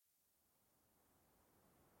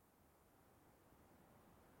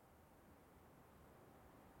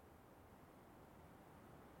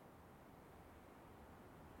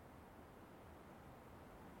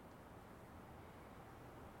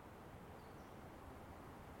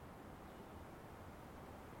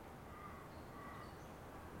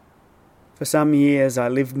For some years I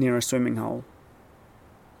lived near a swimming hole.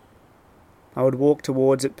 I would walk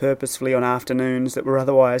towards it purposefully on afternoons that were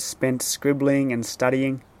otherwise spent scribbling and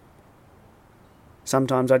studying.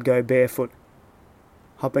 Sometimes I'd go barefoot,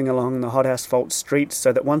 hopping along the hot asphalt streets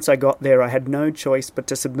so that once I got there I had no choice but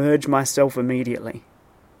to submerge myself immediately.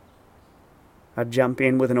 I'd jump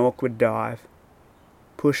in with an awkward dive,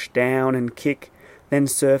 push down and kick, then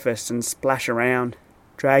surface and splash around,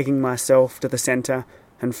 dragging myself to the centre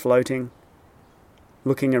and floating,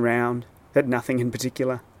 looking around at nothing in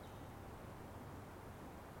particular.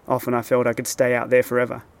 Often I felt I could stay out there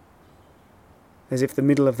forever, as if the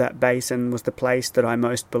middle of that basin was the place that I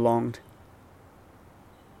most belonged.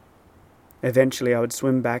 Eventually I would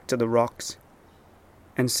swim back to the rocks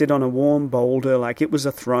and sit on a warm boulder like it was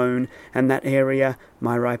a throne and that area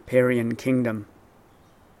my riparian kingdom.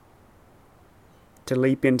 To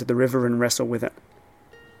leap into the river and wrestle with it.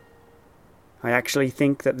 I actually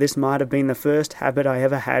think that this might have been the first habit I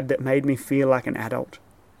ever had that made me feel like an adult.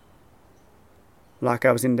 Like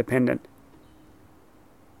I was independent.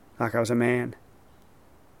 Like I was a man.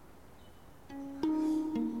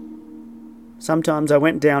 Sometimes I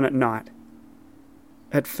went down at night.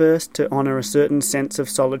 At first to honour a certain sense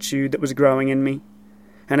of solitude that was growing in me,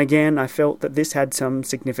 and again I felt that this had some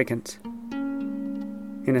significance.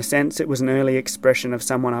 In a sense it was an early expression of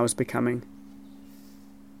someone I was becoming.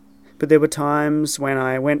 But there were times when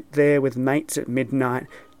I went there with mates at midnight,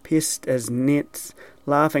 pissed as nits,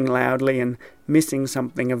 laughing loudly and missing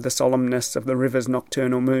something of the solemnness of the river's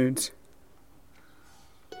nocturnal moods.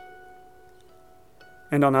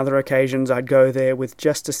 And on other occasions I'd go there with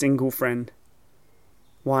just a single friend,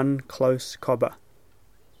 one close cobber.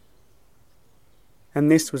 And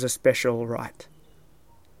this was a special rite.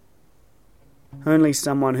 Only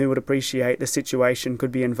someone who would appreciate the situation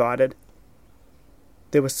could be invited.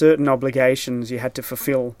 There were certain obligations you had to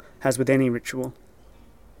fulfill, as with any ritual.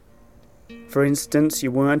 For instance,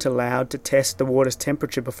 you weren't allowed to test the water's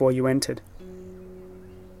temperature before you entered.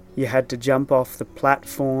 You had to jump off the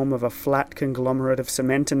platform of a flat conglomerate of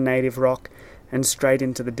cement and native rock and straight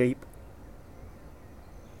into the deep.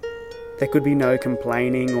 There could be no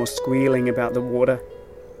complaining or squealing about the water,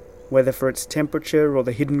 whether for its temperature or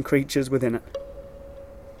the hidden creatures within it.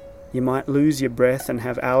 You might lose your breath and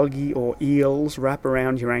have algae or eels wrap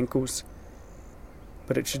around your ankles,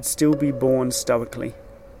 but it should still be borne stoically.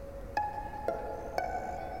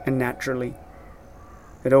 And naturally,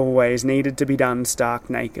 it always needed to be done stark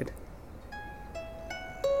naked.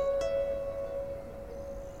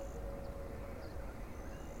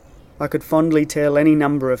 I could fondly tell any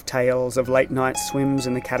number of tales of late-night swims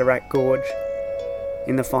in the Cataract Gorge,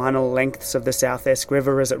 in the final lengths of the South Esk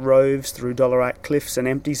River as it roves through dolerite cliffs and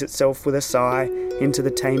empties itself with a sigh into the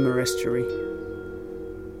Tamar estuary.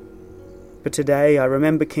 But today I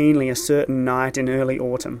remember keenly a certain night in early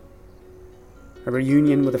autumn, a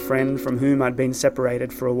reunion with a friend from whom I'd been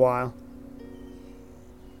separated for a while.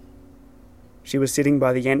 She was sitting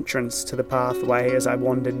by the entrance to the pathway as I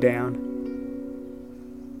wandered down.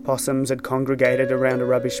 Possums had congregated around a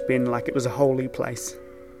rubbish bin like it was a holy place,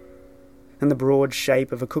 and the broad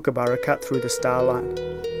shape of a kookaburra cut through the starlight.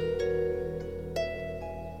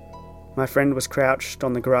 My friend was crouched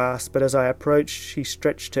on the grass, but as I approached she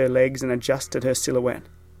stretched her legs and adjusted her silhouette.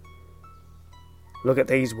 "Look at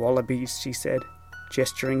these wallabies," she said,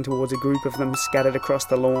 gesturing towards a group of them scattered across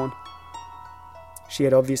the lawn. She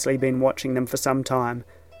had obviously been watching them for some time,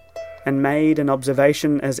 and made an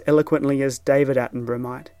observation as eloquently as David Attenborough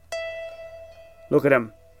might. "Look at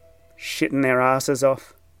 'em, shitting their asses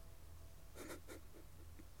off."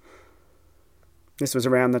 This was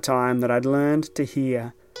around the time that I'd learned to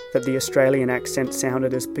hear that the Australian accent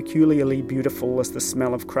sounded as peculiarly beautiful as the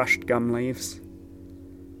smell of crushed gum leaves.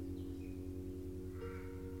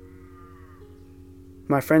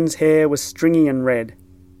 My friend's hair was stringy and red.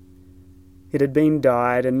 It had been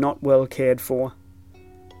dyed and not well cared for.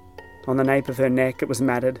 On the nape of her neck it was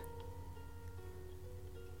matted.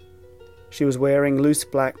 She was wearing loose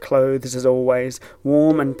black clothes as always,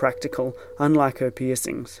 warm and practical, unlike her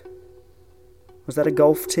piercings. Was that a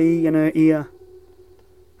golf tee in her ear?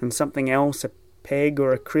 And something else, a peg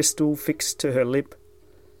or a crystal fixed to her lip?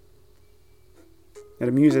 It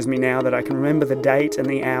amuses me now that I can remember the date and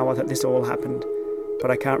the hour that this all happened, but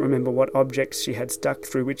I can't remember what objects she had stuck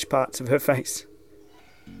through which parts of her face.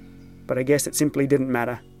 But I guess it simply didn't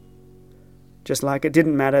matter. Just like it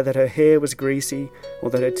didn't matter that her hair was greasy, or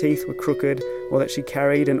that her teeth were crooked, or that she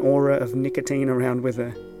carried an aura of nicotine around with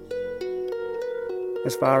her.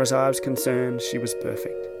 As far as I was concerned, she was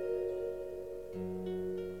perfect.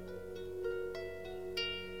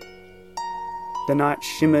 The night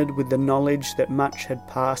shimmered with the knowledge that much had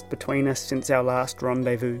passed between us since our last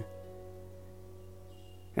rendezvous.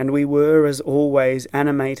 And we were, as always,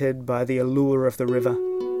 animated by the allure of the river.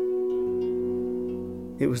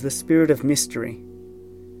 It was the spirit of mystery,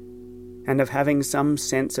 and of having some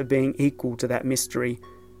sense of being equal to that mystery,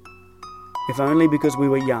 if only because we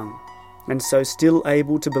were young, and so still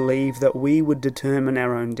able to believe that we would determine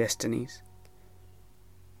our own destinies.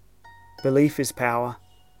 Belief is power.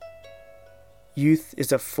 Youth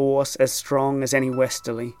is a force as strong as any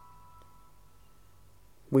westerly.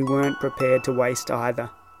 We weren't prepared to waste either,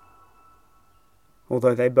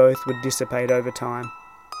 although they both would dissipate over time.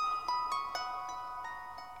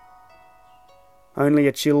 Only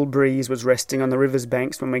a chill breeze was resting on the river's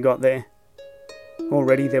banks when we got there.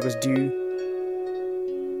 Already there was dew.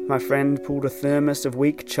 My friend pulled a thermos of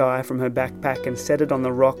weak chai from her backpack and set it on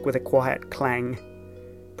the rock with a quiet clang,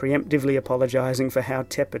 preemptively apologising for how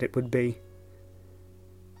tepid it would be.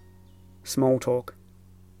 Small talk.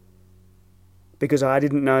 Because I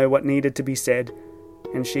didn't know what needed to be said,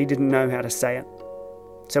 and she didn't know how to say it.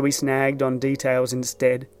 So we snagged on details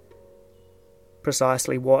instead.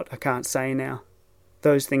 Precisely what, I can't say now.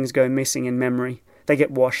 Those things go missing in memory. They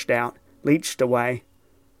get washed out, leached away,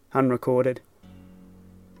 unrecorded.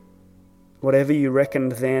 Whatever you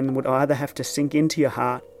reckoned then would either have to sink into your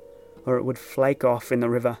heart, or it would flake off in the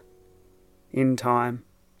river. In time.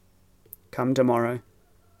 Come tomorrow.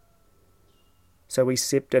 So we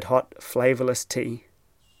sipped at hot, flavourless tea.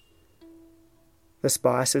 The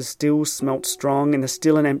spices still smelt strong in the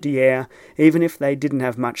still and empty air, even if they didn't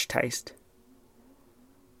have much taste.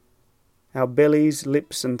 Our bellies,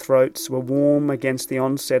 lips and throats were warm against the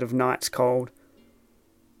onset of night's cold.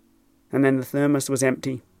 And then the thermos was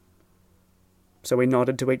empty. So we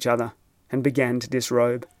nodded to each other and began to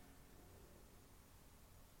disrobe.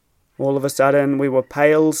 All of a sudden we were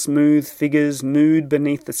pale, smooth figures nude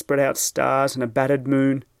beneath the spread-out stars and a battered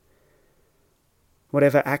moon.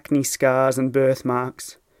 Whatever acne scars and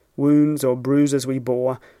birthmarks, wounds or bruises we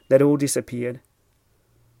bore, they'd all disappeared.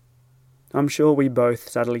 I'm sure we both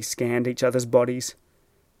subtly scanned each other's bodies,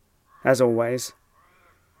 as always,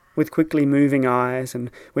 with quickly moving eyes, and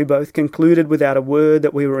we both concluded without a word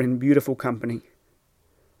that we were in beautiful company.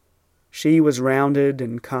 She was rounded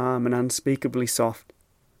and calm and unspeakably soft.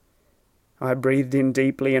 I breathed in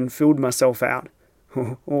deeply and filled myself out,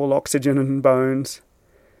 all oxygen and bones.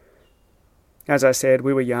 As I said,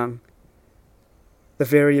 we were young. The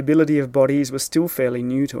variability of bodies was still fairly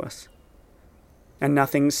new to us, and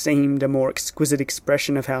nothing seemed a more exquisite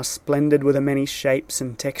expression of how splendid were the many shapes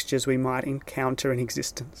and textures we might encounter in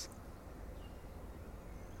existence.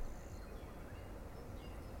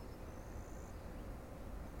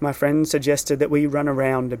 My friend suggested that we run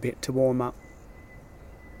around a bit to warm up.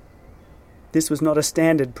 This was not a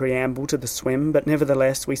standard preamble to the swim, but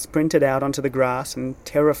nevertheless we sprinted out onto the grass and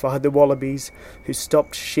terrified the wallabies, who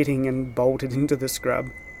stopped shitting and bolted into the scrub.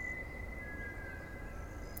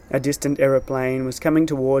 A distant aeroplane was coming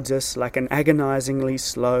towards us like an agonizingly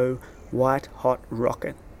slow, white-hot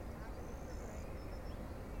rocket.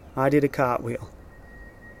 I did a cartwheel,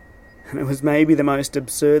 and it was maybe the most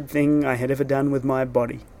absurd thing I had ever done with my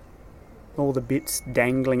body. All the bits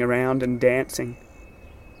dangling around and dancing.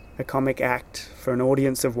 A comic act for an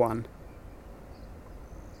audience of one.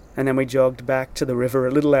 And then we jogged back to the river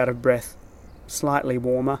a little out of breath, slightly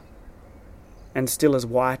warmer, and still as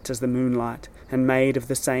white as the moonlight, and made of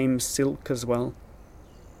the same silk as well.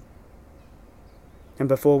 And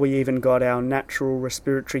before we even got our natural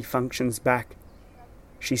respiratory functions back,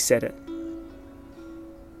 she said it.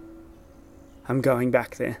 I'm going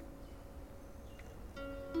back there.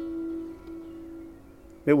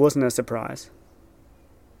 It wasn't a surprise.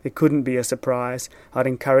 It couldn't be a surprise. I'd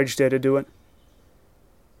encouraged her to do it.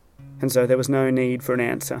 And so there was no need for an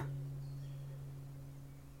answer.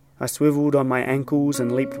 I swiveled on my ankles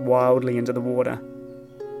and leaped wildly into the water.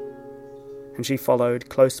 And she followed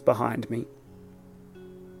close behind me.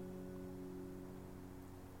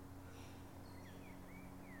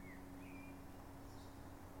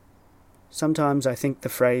 Sometimes I think the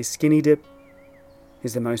phrase skinny dip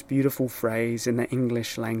is the most beautiful phrase in the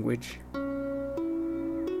English language.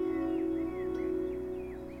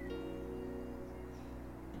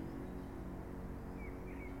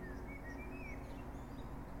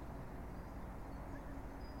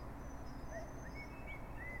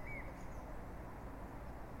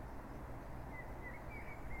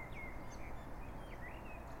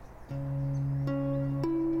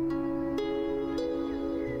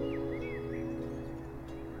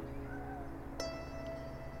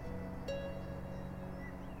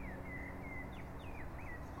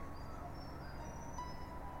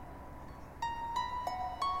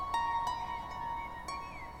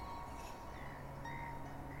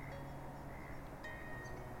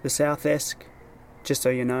 The South Esk, just so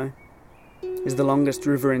you know, is the longest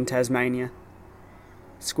river in Tasmania,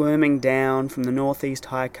 squirming down from the northeast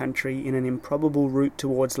high country in an improbable route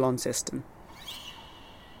towards Launceston.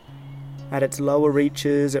 At its lower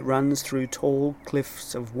reaches it runs through tall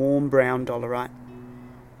cliffs of warm brown dolerite.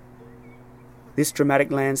 This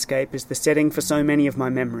dramatic landscape is the setting for so many of my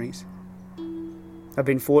memories. I've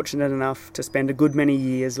been fortunate enough to spend a good many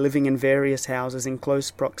years living in various houses in close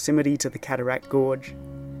proximity to the Cataract Gorge,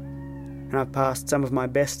 and I've passed some of my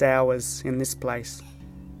best hours in this place,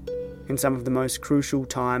 in some of the most crucial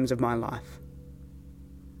times of my life.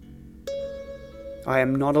 I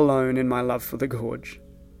am not alone in my love for the gorge.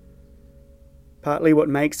 Partly what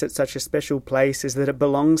makes it such a special place is that it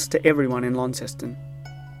belongs to everyone in Launceston.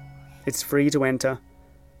 It's free to enter,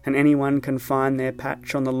 and anyone can find their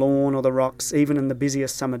patch on the lawn or the rocks even in the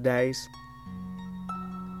busiest summer days.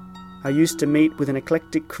 I used to meet with an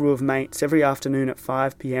eclectic crew of mates every afternoon at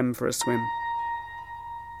 5 p.m. for a swim.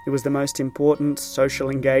 It was the most important social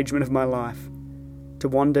engagement of my life, to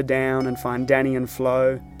wander down and find Danny and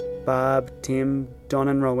Flo, Barb, Tim, Don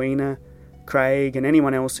and Rowena, Craig and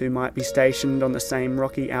anyone else who might be stationed on the same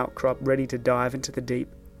rocky outcrop ready to dive into the deep.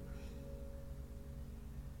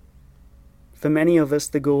 For many of us,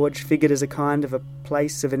 the gorge figured as a kind of a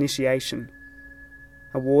place of initiation,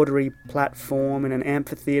 a watery platform in an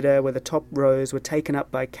amphitheatre where the top rows were taken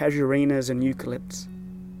up by casuarinas and eucalypts.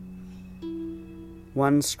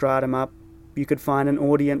 One stratum up, you could find an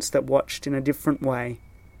audience that watched in a different way.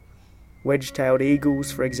 Wedge-tailed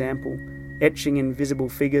eagles, for example, etching invisible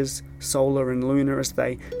figures, solar and lunar, as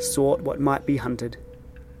they sought what might be hunted.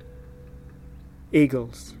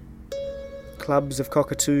 Eagles. Clubs of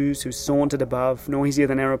cockatoos who sauntered above, noisier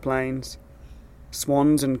than aeroplanes.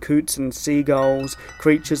 Swans and coots and seagulls,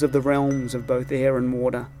 creatures of the realms of both air and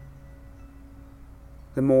water.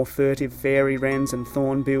 The more furtive fairy wrens and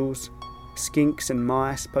thornbills, skinks and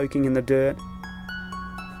mice poking in the dirt.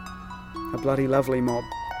 A bloody lovely mob.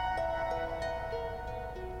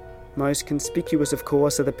 Most conspicuous, of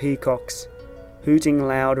course, are the peacocks, hooting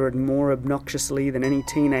louder and more obnoxiously than any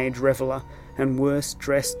teenage reveller, and worse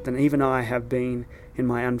dressed than even I have been in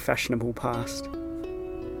my unfashionable past.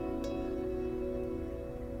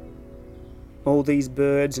 All these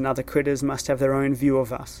birds and other critters must have their own view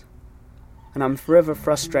of us, and I'm forever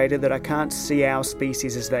frustrated that I can't see our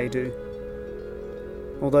species as they do.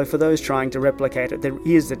 Although for those trying to replicate it, there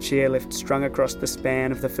is a chairlift strung across the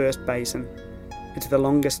span of the first basin. It's the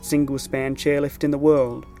longest single-span chairlift in the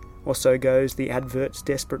world, or so goes the advert's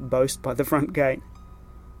desperate boast by the front gate.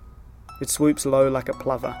 It swoops low like a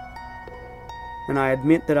plover, and I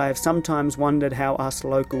admit that I have sometimes wondered how us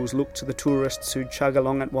locals look to the tourists who chug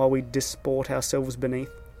along it while we disport ourselves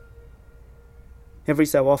beneath. Every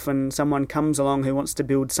so often, someone comes along who wants to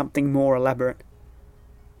build something more elaborate,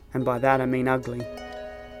 and by that I mean ugly.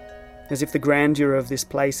 As if the grandeur of this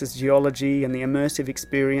place's geology and the immersive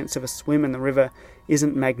experience of a swim in the river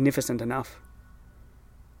isn't magnificent enough.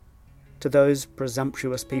 To those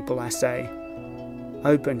presumptuous people I say,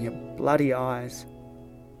 open your bloody eyes.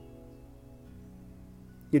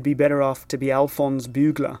 You'd be better off to be Alphonse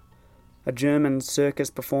Bugler, a German circus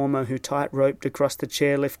performer who tight-roped across the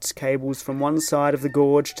chairlift's cables from one side of the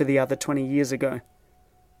gorge to the other 20 years ago.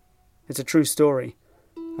 It's a true story.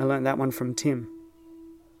 I learnt that one from Tim.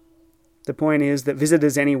 The point is that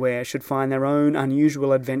visitors anywhere should find their own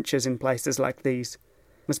unusual adventures in places like these,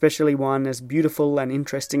 especially one as beautiful and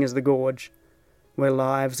interesting as the gorge, where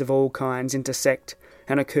lives of all kinds intersect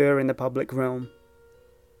and occur in the public realm.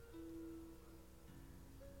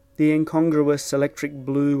 The incongruous electric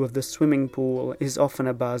blue of the swimming pool is often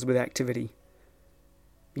abuzz with activity.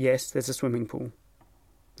 Yes, there's a swimming pool,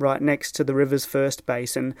 right next to the river's first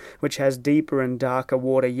basin, which has deeper and darker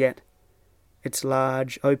water yet, its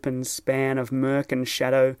large, open span of murk and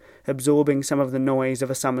shadow absorbing some of the noise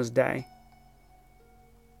of a summer's day.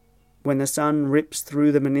 When the sun rips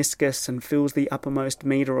through the meniscus and fills the uppermost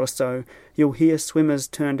metre or so, you'll hear swimmers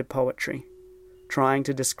turn to poetry, trying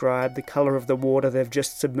to describe the colour of the water they've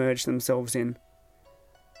just submerged themselves in.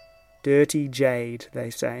 Dirty jade,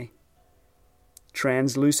 they say.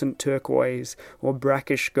 Translucent turquoise, or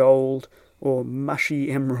brackish gold, or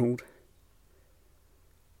mushy emerald.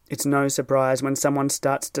 It's no surprise when someone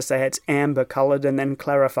starts to say it's amber-coloured and then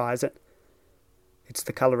clarifies it. It's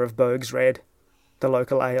the colour of Boag's Red, the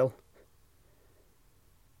local ale.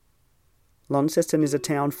 Launceston is a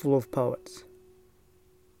town full of poets,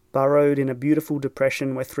 burrowed in a beautiful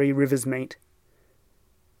depression where three rivers meet.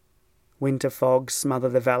 Winter fogs smother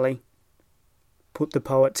the valley, put the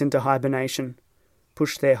poets into hibernation,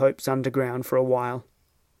 push their hopes underground for a while.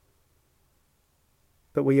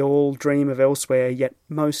 but we all dream of elsewhere, yet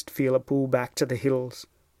most feel a pull back to the hills,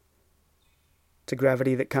 to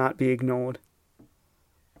gravity that can't be ignored.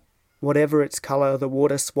 Whatever its colour, the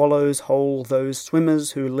water swallows whole those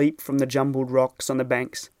swimmers who leap from the jumbled rocks on the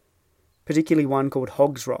banks, particularly one called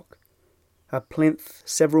Hog's Rock, a plinth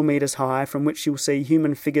several metres high from which you'll see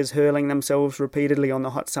human figures hurling themselves repeatedly on the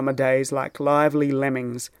hot summer days like lively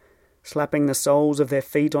lemmings, slapping the soles of their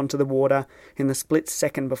feet onto the water in the split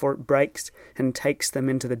second before it breaks and takes them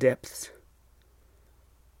into the depths.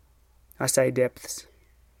 I say depths.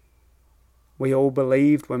 We all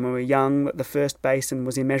believed when we were young that the first basin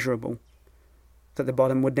was immeasurable, that the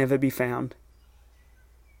bottom would never be found.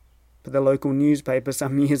 But the local newspaper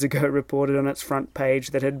some years ago reported on its front page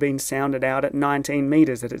that it had been sounded out at 19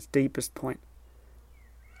 metres at its deepest point.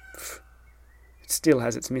 It still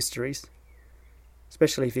has its mysteries,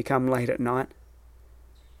 especially if you come late at night.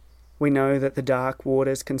 We know that the dark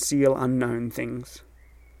waters conceal unknown things.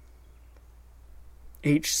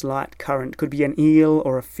 Each slight current could be an eel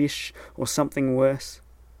or a fish or something worse.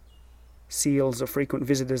 Seals are frequent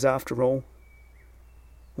visitors after all.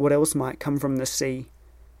 What else might come from the sea,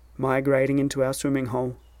 migrating into our swimming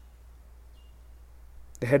hole?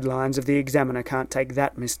 The headlines of the Examiner can't take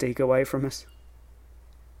that mystique away from us.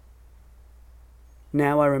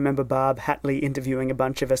 Now I remember Barb Hatley interviewing a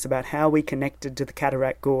bunch of us about how we connected to the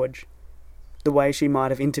Cataract Gorge, the way she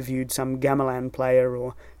might have interviewed some gamelan player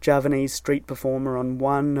or Javanese street performer on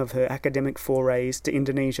one of her academic forays to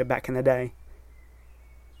Indonesia back in the day.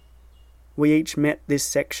 We each met this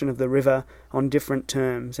section of the river on different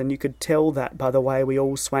terms, and you could tell that by the way we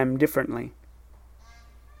all swam differently.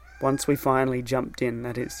 Once we finally jumped in,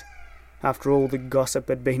 that is, after all the gossip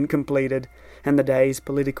had been completed and the day's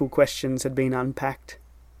political questions had been unpacked.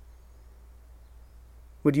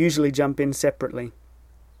 We'd usually jump in separately,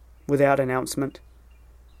 without announcement,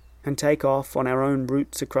 and take off on our own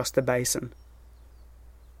routes across the basin.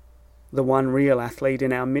 The one real athlete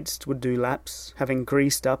in our midst would do laps, having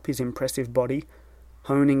greased up his impressive body,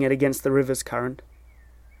 honing it against the river's current.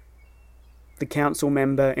 The council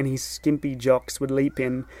member and his skimpy jocks would leap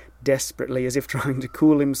in desperately as if trying to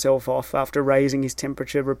cool himself off after raising his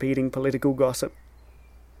temperature repeating political gossip.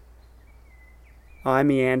 I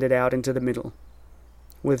meandered out into the middle,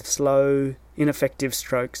 with slow, ineffective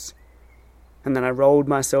strokes, and then I rolled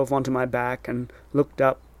myself onto my back and looked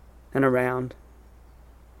up and around,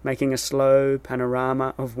 making a slow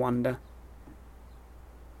panorama of wonder.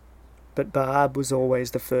 But Barb was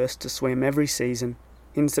always the first to swim every season,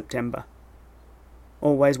 in September.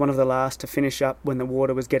 Always one of the last to finish up when the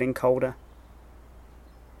water was getting colder.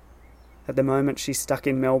 At the moment she's stuck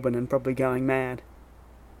in Melbourne and probably going mad.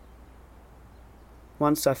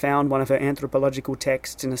 Once I found one of her anthropological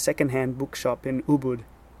texts in a second-hand bookshop in Ubud.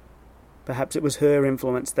 Perhaps it was her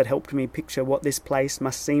influence that helped me picture what this place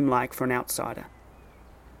must seem like for an outsider,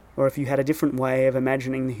 or if you had a different way of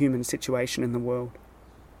imagining the human situation in the world.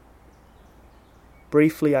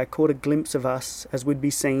 Briefly I caught a glimpse of us as would be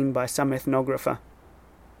seen by some ethnographer,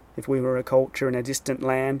 if we were a culture in a distant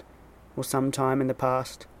land, or some time in the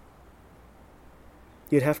past.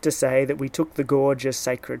 You'd have to say that we took the gorge as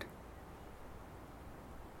sacred.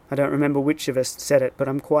 I don't remember which of us said it, but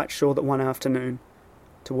I'm quite sure that one afternoon,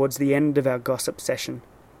 towards the end of our gossip session,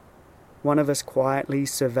 one of us quietly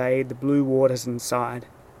surveyed the blue waters and sighed.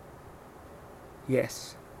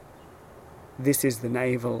 Yes, this is the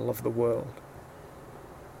navel of the world.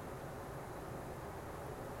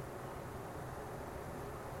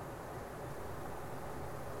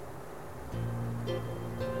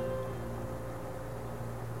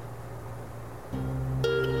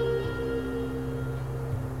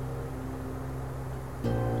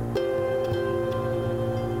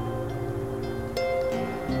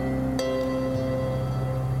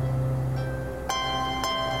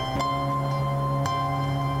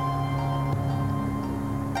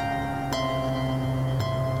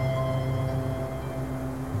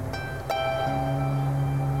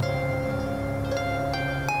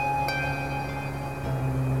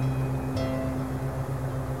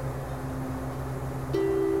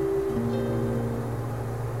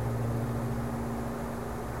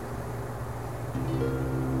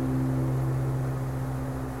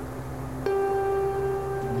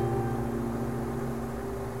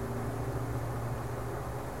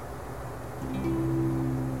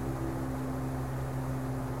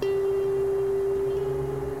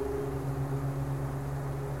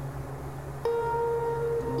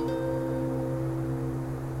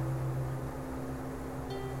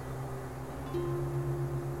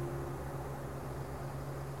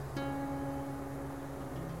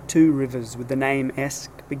 Two rivers with the name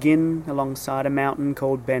Esk begin alongside a mountain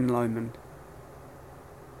called Ben Lomond.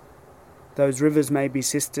 Those rivers may be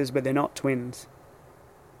sisters, but they're not twins.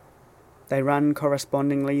 They run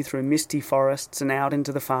correspondingly through misty forests and out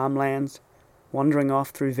into the farmlands, wandering off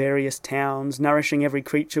through various towns, nourishing every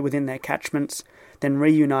creature within their catchments, then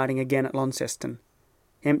reuniting again at Launceston,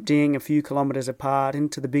 emptying a few kilometres apart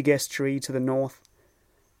into the big estuary to the north,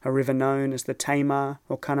 a river known as the Tamar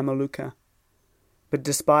or Cunnamulla. But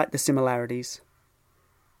despite the similarities,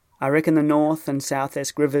 I reckon the North and South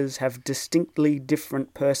Esk rivers have distinctly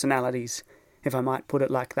different personalities, if I might put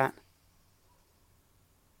it like that.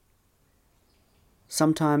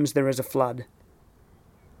 Sometimes there is a flood.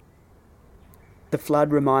 The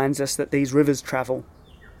flood reminds us that these rivers travel,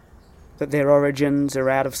 that their origins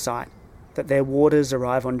are out of sight, that their waters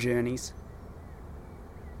arrive on journeys.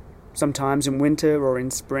 Sometimes in winter or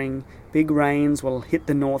in spring, big rains will hit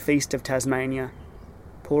the northeast of Tasmania,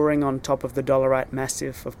 pouring on top of the dolerite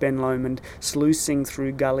massif of Ben Lomond, sluicing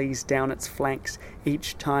through gullies down its flanks,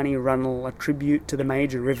 each tiny runnel a tribute to the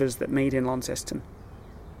major rivers that meet in Launceston.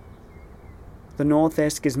 The North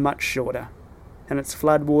Esk is much shorter, and its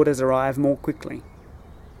floodwaters arrive more quickly.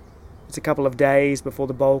 It's a couple of days before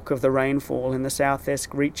the bulk of the rainfall in the South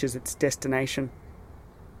Esk reaches its destination.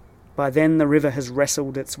 By then the river has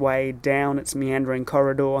wrestled its way down its meandering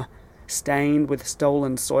corridor, stained with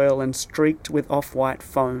stolen soil and streaked with off-white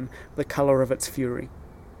foam, the colour of its fury.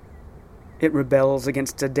 It rebels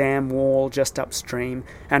against a dam wall just upstream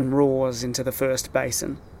and roars into the first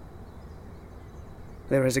basin.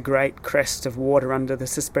 There is a great crest of water under the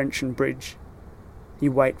suspension bridge.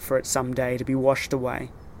 You wait for it some day to be washed away.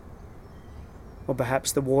 Or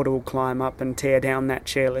perhaps the water will climb up and tear down that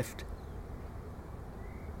chairlift.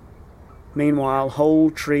 Meanwhile,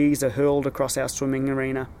 whole trees are hurled across our swimming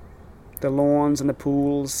arena, the lawns and the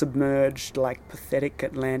pools submerged like pathetic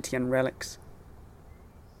Atlantean relics.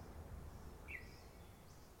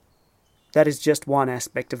 That is just one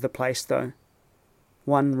aspect of the place, though.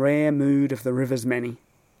 One rare mood of the river's many.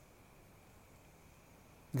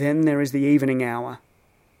 Then there is the evening hour,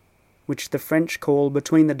 which the French call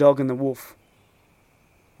between the dog and the wolf.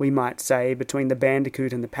 We might say between the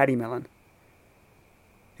bandicoot and the paddy-melon.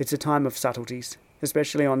 It's a time of subtleties,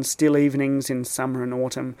 especially on still evenings in summer and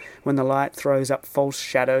autumn, when the light throws up false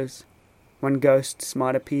shadows, when ghosts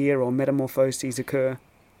might appear or metamorphoses occur.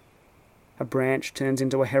 A branch turns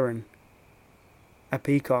into a heron. A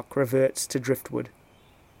peacock reverts to driftwood.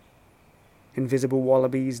 Invisible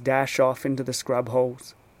wallabies dash off into the scrub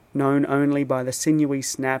holes, known only by the sinewy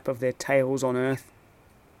snap of their tails on earth.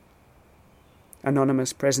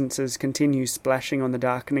 Anonymous presences continue splashing on the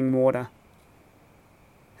darkening water.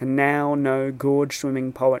 And now no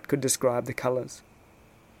gorge-swimming poet could describe the colours.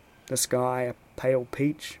 The sky a pale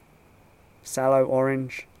peach, sallow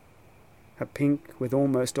orange, a pink with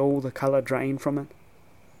almost all the colour drained from it.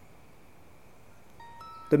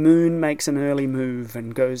 The moon makes an early move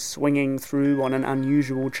and goes swinging through on an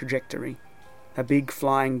unusual trajectory, a big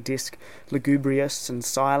flying disc, lugubrious and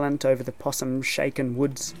silent over the possum-shaken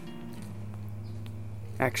woods.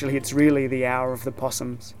 Actually, it's really the hour of the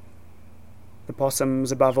possums. The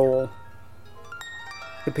possums above all.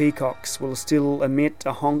 The peacocks will still emit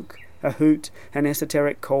a honk, a hoot, an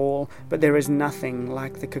esoteric call, but there is nothing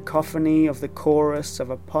like the cacophony of the chorus of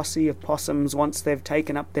a posse of possums once they've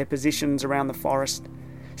taken up their positions around the forest,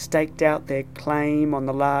 staked out their claim on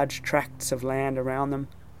the large tracts of land around them.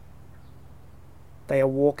 They are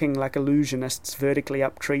walking like illusionists vertically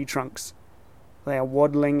up tree trunks. They are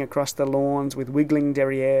waddling across the lawns with wiggling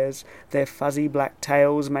derrieres, their fuzzy black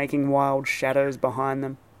tails making wild shadows behind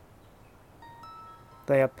them.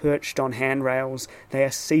 They are perched on handrails, they are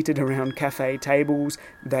seated around cafe tables,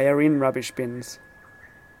 they are in rubbish bins.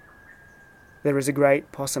 There is a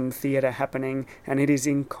great possum theatre happening, and it is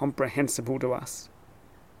incomprehensible to us.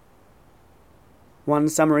 One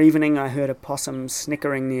summer evening I heard a possum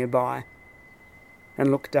snickering nearby, and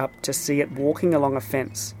looked up to see it walking along a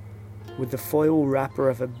fence, with the foil wrapper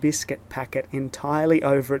of a biscuit packet entirely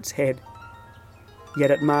over its head.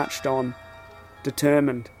 Yet it marched on,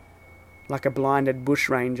 determined, like a blinded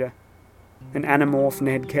bushranger, an anamorph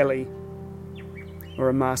Ned Kelly, or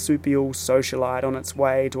a marsupial socialite on its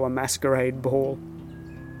way to a masquerade ball.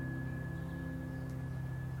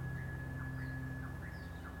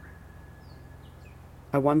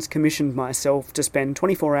 I once commissioned myself to spend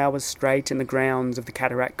 24 hours straight in the grounds of the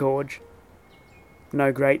Cataract Gorge.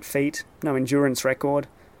 No great feat, no endurance record,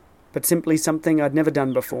 but simply something I'd never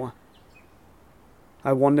done before.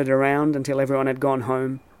 I wandered around until everyone had gone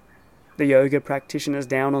home. The yoga practitioners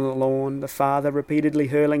down on the lawn, the father repeatedly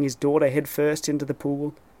hurling his daughter headfirst into the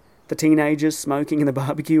pool, the teenagers smoking in the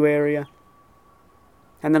barbecue area.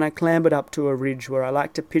 And then I clambered up to a ridge where I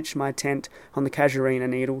liked to pitch my tent on the casuarina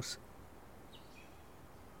needles.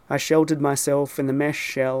 I sheltered myself in the mesh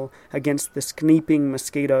shell against the sneaping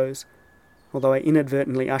mosquitoes, although I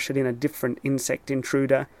inadvertently ushered in a different insect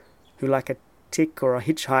intruder, who like a tick or a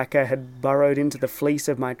hitchhiker had burrowed into the fleece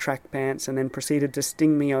of my track pants and then proceeded to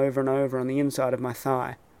sting me over and over on the inside of my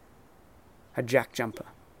thigh. A jackjumper.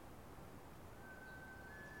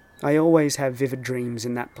 I always have vivid dreams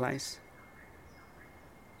in that place.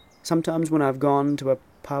 Sometimes when I've gone to a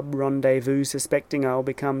pub rendezvous suspecting I'll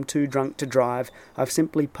become too drunk to drive, I've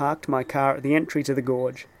simply parked my car at the entry to the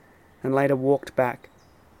gorge, and later walked back,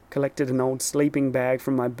 collected an old sleeping bag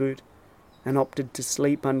from my boot, and opted to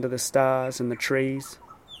sleep under the stars and the trees.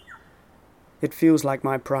 It feels like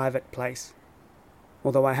my private place,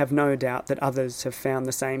 although I have no doubt that others have found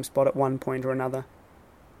the same spot at one point or another.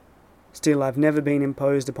 Still, I've never been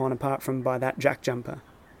imposed upon apart from by that jackjumper,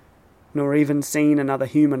 nor even seen another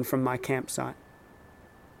human from my campsite.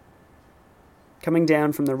 Coming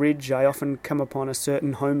down from the ridge, I often come upon a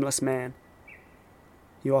certain homeless man.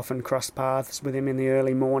 You often cross paths with him in the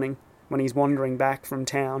early morning, when he's wandering back from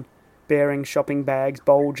town, bearing shopping bags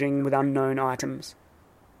bulging with unknown items.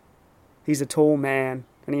 He's a tall man,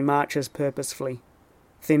 and he marches purposefully,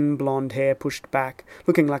 thin blonde hair pushed back,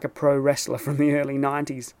 looking like a pro wrestler from the early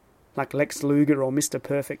 90s, like Lex Luger or Mr.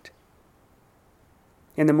 Perfect.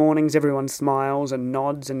 In the mornings everyone smiles and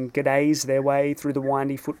nods and g'days their way through the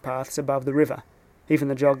windy footpaths above the river, even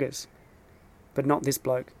the joggers. But not this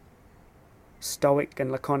bloke. Stoic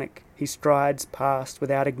and laconic, he strides past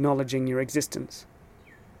without acknowledging your existence.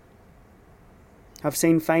 I've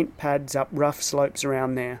seen faint pads up rough slopes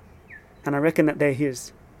around there, and I reckon that they're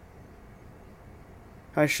his.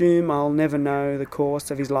 I assume I'll never know the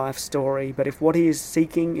course of his life story, but if what he is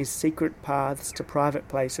seeking is secret paths to private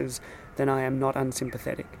places, then I am not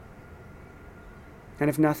unsympathetic. And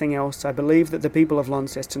if nothing else, I believe that the people of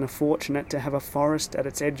Launceston are fortunate to have a forest at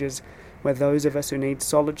its edges where those of us who need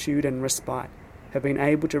solitude and respite have been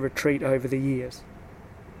able to retreat over the years.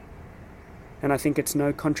 And I think it's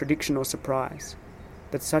no contradiction or surprise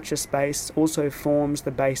that such a space also forms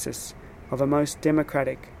the basis of a most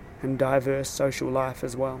democratic and diverse social life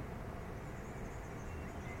as well.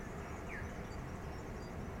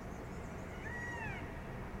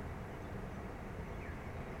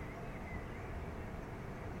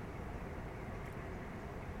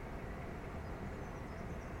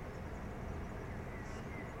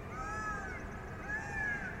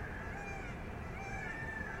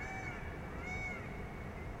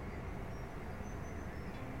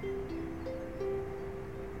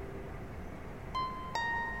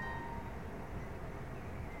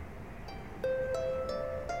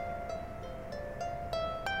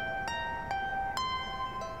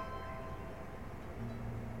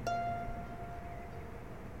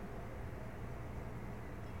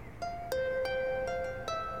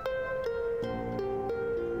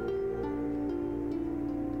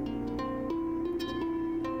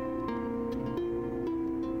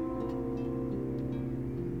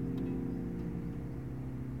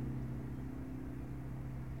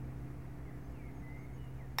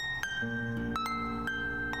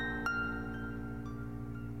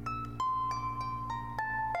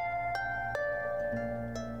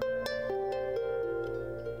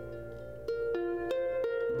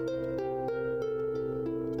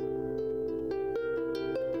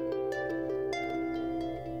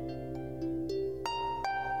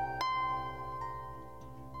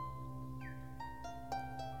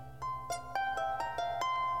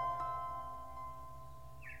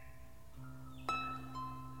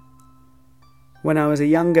 When I was a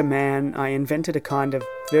younger man, I invented a kind of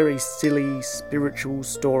very silly spiritual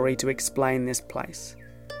story to explain this place.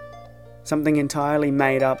 Something entirely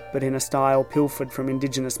made up, but in a style pilfered from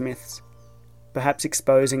indigenous myths, perhaps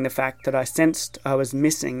exposing the fact that I sensed I was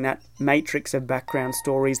missing that matrix of background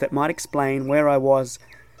stories that might explain where I was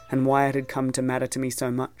and why it had come to matter to me so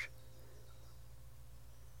much.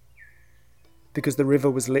 Because the river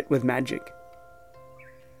was lit with magic,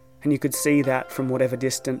 and you could see that from whatever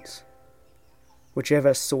distance,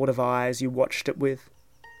 whichever sort of eyes you watched it with.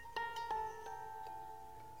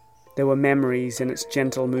 There were memories in its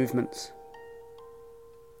gentle movements.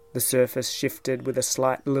 The surface shifted with a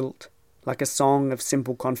slight lilt, like a song of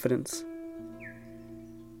simple confidence.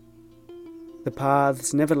 The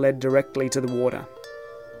paths never led directly to the water.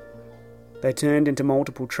 They turned into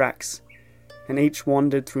multiple tracks, and each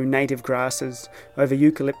wandered through native grasses, over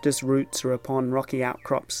eucalyptus roots or upon rocky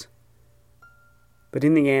outcrops. But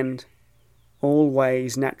in the end, all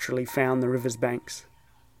ways naturally found the river's banks.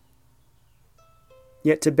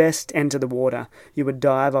 Yet to best enter the water, you would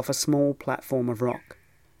dive off a small platform of rock.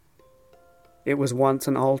 It was once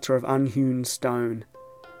an altar of unhewn stone,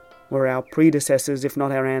 where our predecessors, if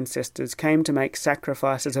not our ancestors, came to make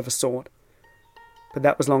sacrifices of a sort. But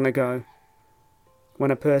that was long ago, when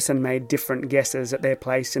a person made different guesses at their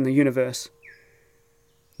place in the universe,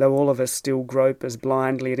 though all of us still grope as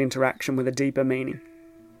blindly at interaction with a deeper meaning.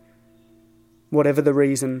 Whatever the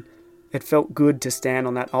reason, it felt good to stand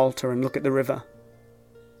on that altar and look at the river.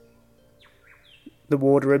 The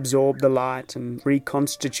water absorbed the light and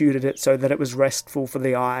reconstituted it so that it was restful for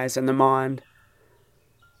the eyes and the mind.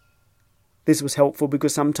 This was helpful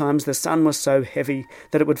because sometimes the sun was so heavy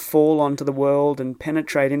that it would fall onto the world and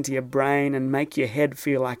penetrate into your brain and make your head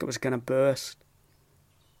feel like it was going to burst.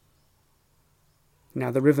 Now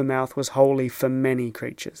the river mouth was holy for many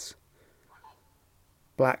creatures.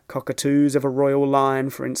 Black cockatoos of a royal line,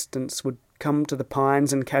 for instance, would come to the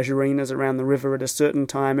pines and casuarinas around the river at a certain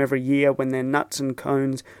time every year when their nuts and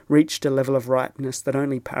cones reached a level of ripeness that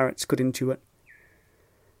only parrots could intuit.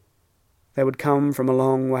 They would come from a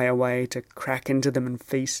long way away to crack into them and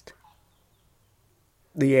feast.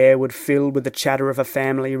 The air would fill with the chatter of a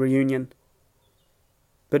family reunion.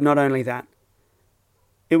 But not only that.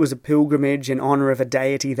 It was a pilgrimage in honour of a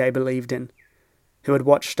deity they believed in, who had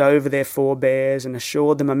watched over their forebears and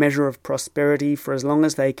assured them a measure of prosperity for as long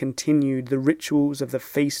as they continued the rituals of the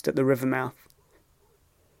feast at the river mouth.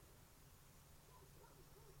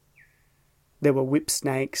 There were whip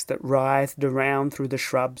snakes that writhed around through the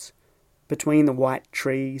shrubs, between the white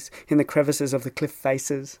trees, in the crevices of the cliff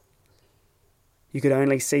faces. You could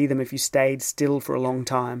only see them if you stayed still for a long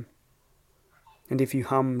time, and if you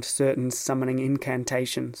hummed certain summoning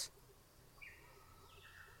incantations.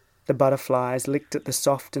 The butterflies licked at the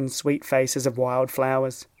soft and sweet faces of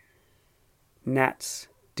wildflowers. Gnats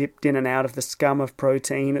dipped in and out of the scum of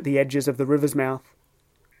protein at the edges of the river's mouth.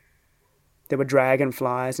 There were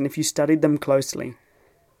dragonflies, and if you studied them closely,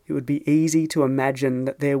 it would be easy to imagine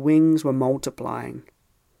that their wings were multiplying,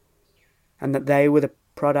 and that they were the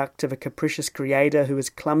product of a capricious creator who was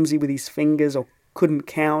clumsy with his fingers or couldn't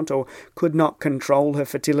count or could not control her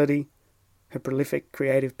fertility, her prolific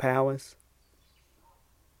creative powers.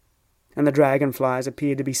 And the dragonflies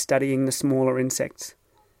appeared to be studying the smaller insects,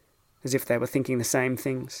 as if they were thinking the same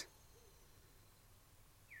things.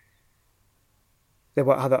 There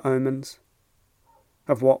were other omens,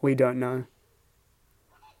 of what we don't know.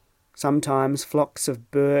 Sometimes flocks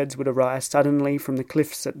of birds would arise suddenly from the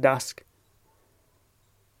cliffs at dusk.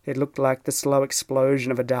 It looked like the slow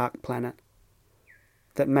explosion of a dark planet,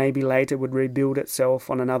 that maybe later would rebuild itself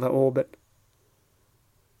on another orbit.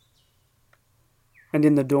 And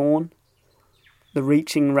in the dawn, the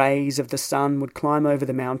reaching rays of the sun would climb over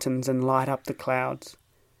the mountains and light up the clouds.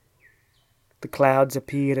 The clouds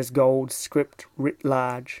appeared as gold script writ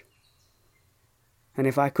large. And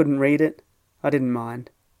if I couldn't read it, I didn't mind.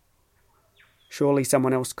 Surely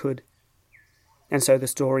someone else could. And so the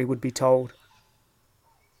story would be told.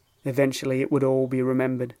 Eventually it would all be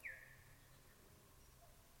remembered.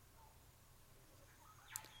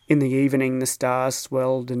 In the evening the stars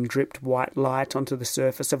swelled and dripped white light onto the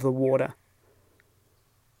surface of the water.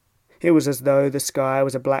 It was as though the sky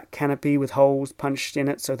was a black canopy with holes punched in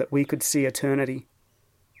it so that we could see eternity.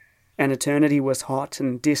 And eternity was hot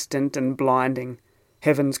and distant and blinding,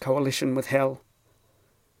 heaven's coalition with hell.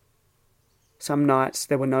 Some nights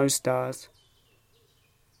there were no stars.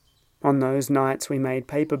 On those nights we made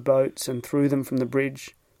paper boats and threw them from the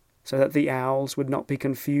bridge, so that the owls would not be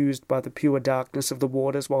confused by the pure darkness of the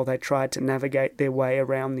waters while they tried to navigate their way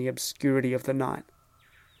around the obscurity of the night.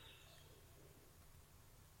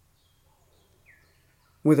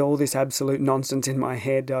 With all this absolute nonsense in my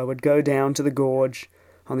head, I would go down to the gorge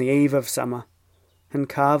on the eve of summer and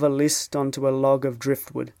carve a list onto a log of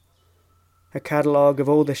driftwood, a catalogue of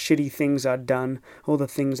all the shitty things I'd done, all the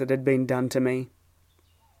things that had been done to me.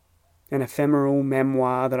 An ephemeral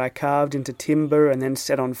memoir that I carved into timber and then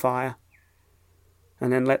set on fire,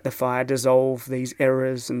 and then let the fire dissolve these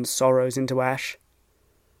errors and sorrows into ash,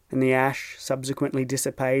 and the ash subsequently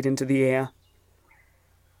dissipate into the air.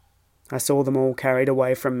 I saw them all carried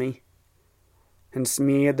away from me, and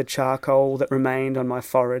smeared the charcoal that remained on my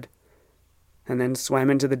forehead, and then swam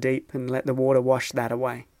into the deep and let the water wash that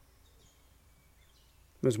away.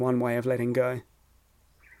 It was one way of letting go.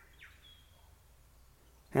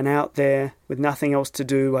 And out there, with nothing else to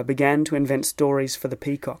do, I began to invent stories for the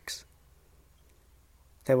peacocks.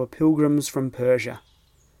 They were pilgrims from Persia,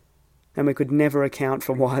 and we could never account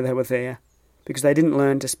for why they were there, because they didn't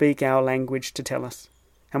learn to speak our language to tell us,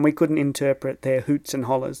 and we couldn't interpret their hoots and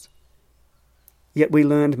hollers. Yet we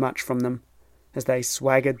learned much from them, as they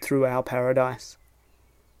swaggered through our paradise.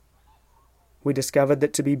 We discovered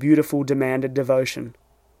that to be beautiful demanded devotion,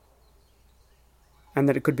 and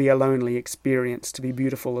that it could be a lonely experience to be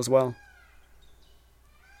beautiful as well.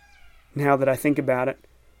 Now that I think about it,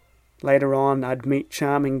 later on I'd meet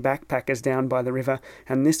charming backpackers down by the river,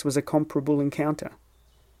 and this was a comparable encounter.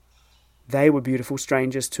 They were beautiful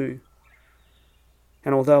strangers too.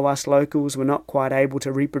 And although us locals were not quite able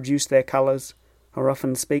to reproduce their colours or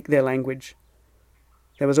often speak their language,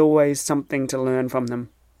 there was always something to learn from them,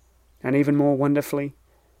 and even more wonderfully,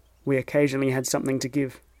 we occasionally had something to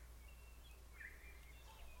give.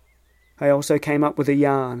 I also came up with a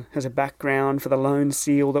yarn as a background for the lone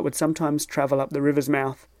seal that would sometimes travel up the river's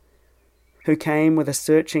mouth, who came with a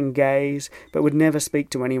searching gaze but would never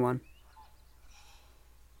speak to anyone.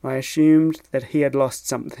 I assumed that he had lost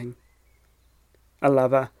something, a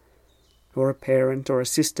lover, or a parent, or a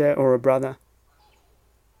sister, or a brother.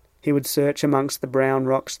 He would search amongst the brown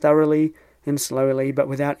rocks thoroughly and slowly, but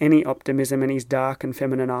without any optimism in his dark and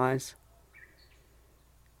feminine eyes.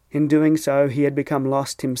 In doing so, he had become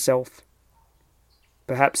lost himself,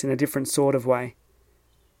 perhaps in a different sort of way.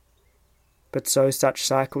 But so such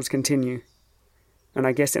cycles continue, and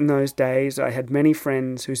I guess in those days I had many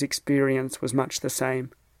friends whose experience was much the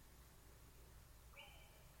same.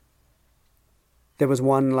 There was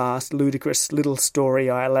one last ludicrous little story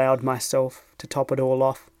I allowed myself to top it all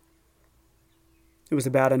off. It was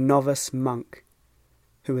about a novice monk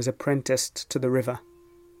who was apprenticed to the river.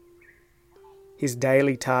 His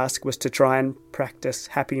daily task was to try and practice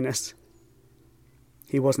happiness.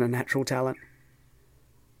 He wasn't a natural talent.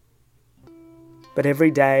 But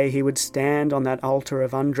every day he would stand on that altar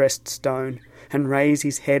of undressed stone and raise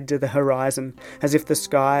his head to the horizon as if the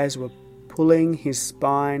skies were pulling his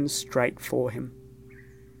spine straight for him.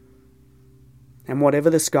 And whatever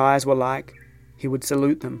the skies were like, he would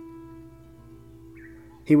salute them.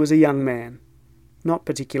 He was a young man, not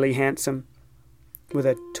particularly handsome, with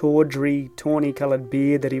a tawdry, tawny-coloured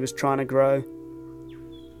beard that he was trying to grow.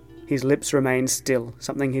 His lips remained still,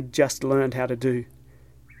 something he'd just learned how to do,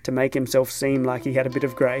 to make himself seem like he had a bit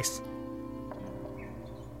of grace.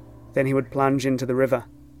 Then he would plunge into the river,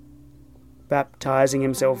 baptizing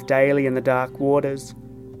himself daily in the dark waters,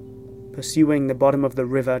 pursuing the bottom of the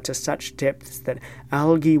river to such depths that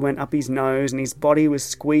algae went up his nose and his body was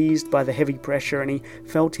squeezed by the heavy pressure and he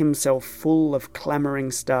felt himself full of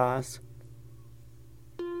clamouring stars.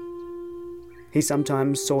 He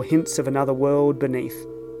sometimes saw hints of another world beneath.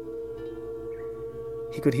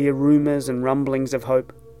 He could hear rumours and rumblings of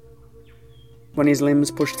hope. When his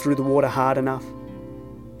limbs pushed through the water hard enough,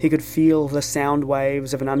 he could feel the sound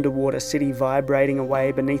waves of an underwater city vibrating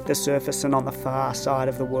away beneath the surface and on the far side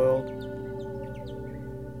of the world.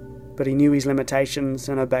 But he knew his limitations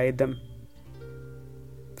and obeyed them.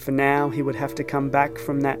 For now he would have to come back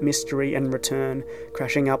from that mystery and return,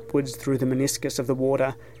 crashing upwards through the meniscus of the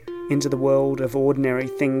water into the world of ordinary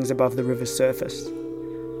things above the river's surface.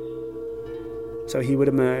 So he would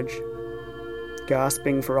emerge,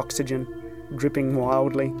 gasping for oxygen, dripping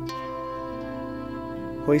wildly.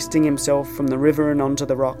 Hoisting himself from the river and onto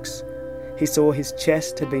the rocks, he saw his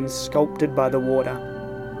chest had been sculpted by the water.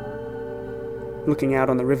 Looking out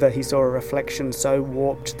on the river, he saw a reflection so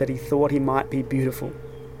warped that he thought he might be beautiful.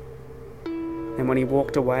 And when he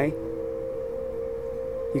walked away,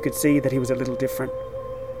 you could see that he was a little different.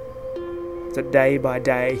 That day by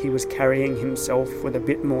day he was carrying himself with a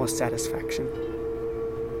bit more satisfaction.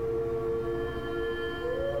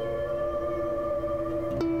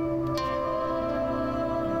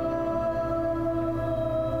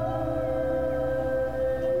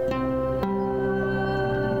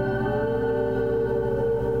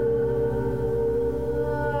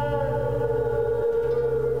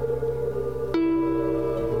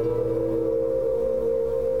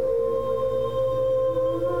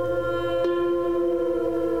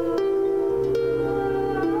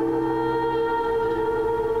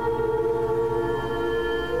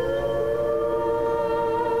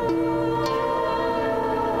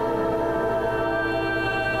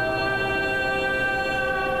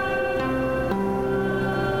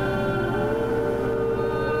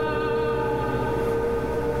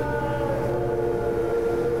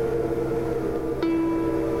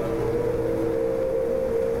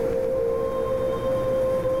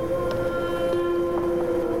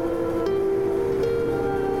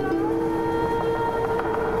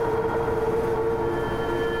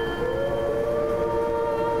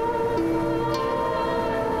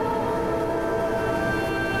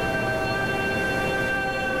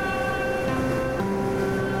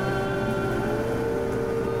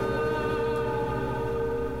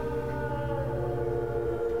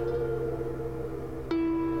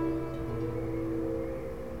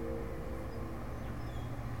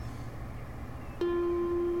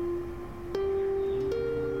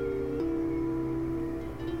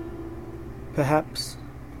 Perhaps,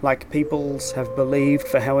 like peoples have believed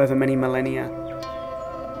for however many millennia,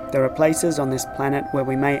 there are places on this planet where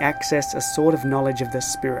we may access a sort of knowledge of the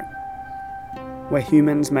spirit, where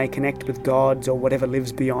humans may connect with gods or whatever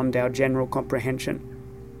lives beyond our general comprehension.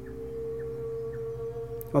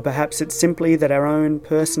 Or perhaps it's simply that our own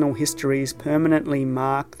personal histories permanently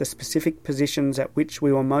mark the specific positions at which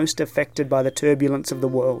we were most affected by the turbulence of the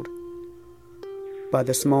world, by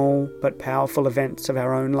the small but powerful events of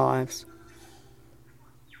our own lives.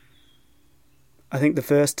 I think the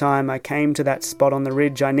first time I came to that spot on the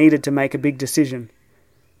ridge, I needed to make a big decision.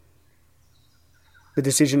 The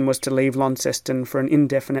decision was to leave Launceston for an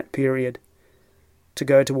indefinite period, to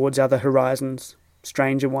go towards other horizons,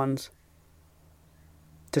 stranger ones,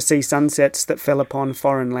 to see sunsets that fell upon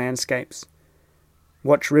foreign landscapes,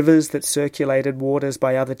 watch rivers that circulated waters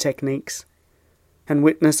by other techniques, and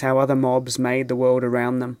witness how other mobs made the world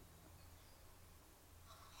around them.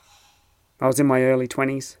 I was in my early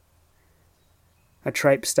 20s. I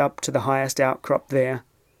traipsed up to the highest outcrop there,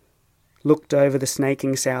 looked over the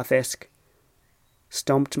snaking South Esk,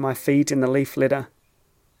 stomped my feet in the leaf litter,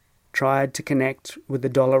 tried to connect with the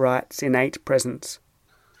Dolerite's innate presence.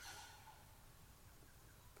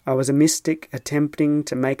 I was a mystic attempting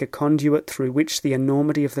to make a conduit through which the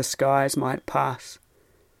enormity of the skies might pass,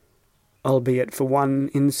 albeit for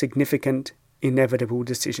one insignificant, inevitable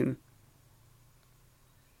decision.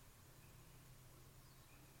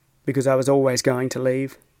 Because I was always going to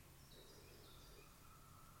leave.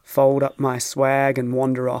 Fold up my swag and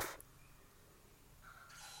wander off,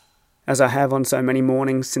 as I have on so many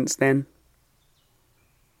mornings since then,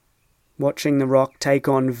 watching the rock take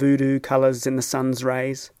on voodoo colours in the sun's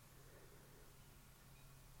rays,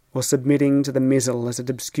 or submitting to the mizzle as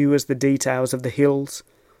it obscures the details of the hills,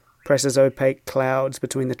 presses opaque clouds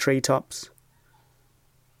between the treetops.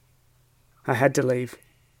 I had to leave.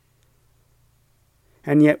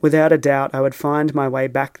 And yet, without a doubt, I would find my way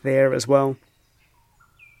back there as well.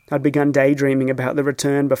 I'd begun daydreaming about the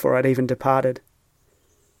return before I'd even departed.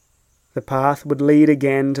 The path would lead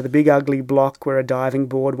again to the big ugly block where a diving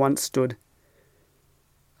board once stood.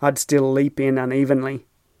 I'd still leap in unevenly,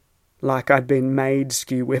 like I'd been made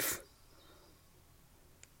skew with.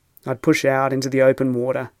 I'd push out into the open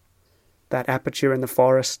water, that aperture in the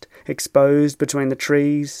forest, exposed between the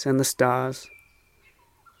trees and the stars.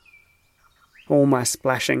 All my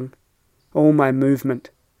splashing, all my movement,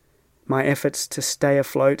 my efforts to stay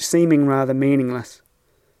afloat seeming rather meaningless,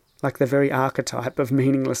 like the very archetype of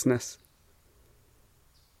meaninglessness.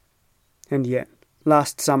 And yet,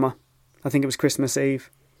 last summer, I think it was Christmas Eve,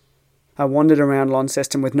 I wandered around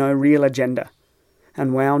Launceston with no real agenda,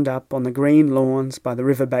 and wound up on the green lawns by the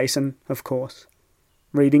river basin, of course,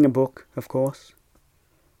 reading a book, of course.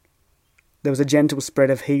 There was a gentle spread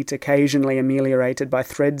of heat, occasionally ameliorated by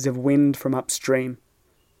threads of wind from upstream.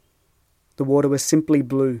 The water was simply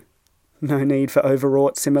blue, no need for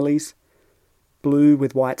overwrought similes, blue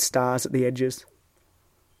with white stars at the edges.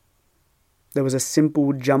 There was a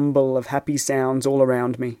simple jumble of happy sounds all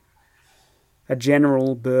around me, a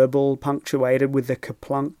general burble punctuated with the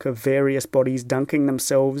kerplunk of various bodies dunking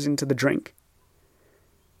themselves into the drink.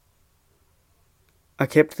 I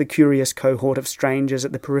kept the curious cohort of strangers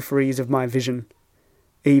at the peripheries of my vision,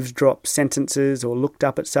 eavesdropped sentences or looked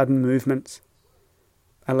up at sudden movements,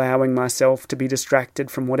 allowing myself to be distracted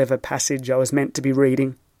from whatever passage I was meant to be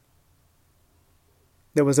reading.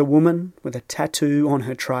 There was a woman with a tattoo on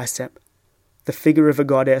her tricep, the figure of a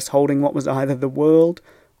goddess holding what was either the world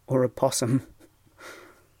or a possum,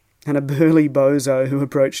 and a burly bozo who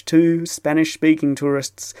approached two Spanish-speaking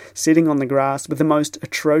tourists sitting on the grass with the most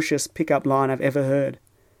atrocious pick-up line I've ever heard.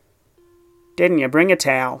 "Didn't you bring a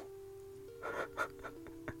towel?"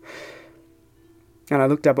 And I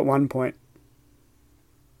looked up at one point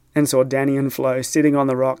and saw Danny and Flo sitting on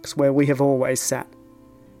the rocks where we have always sat,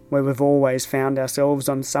 where we've always found ourselves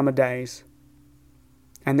on summer days.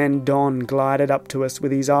 And then Don glided up to us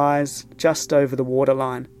with his eyes just over the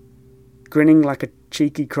waterline, grinning like a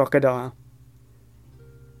cheeky crocodile.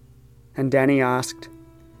 And Danny asked,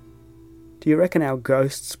 "Do you reckon our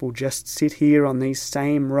ghosts will just sit here on these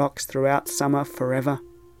same rocks throughout summer forever?"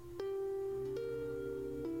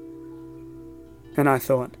 And I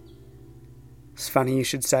thought, it's funny you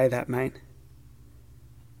should say that, mate,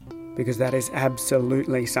 because that is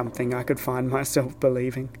absolutely something I could find myself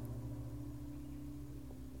believing.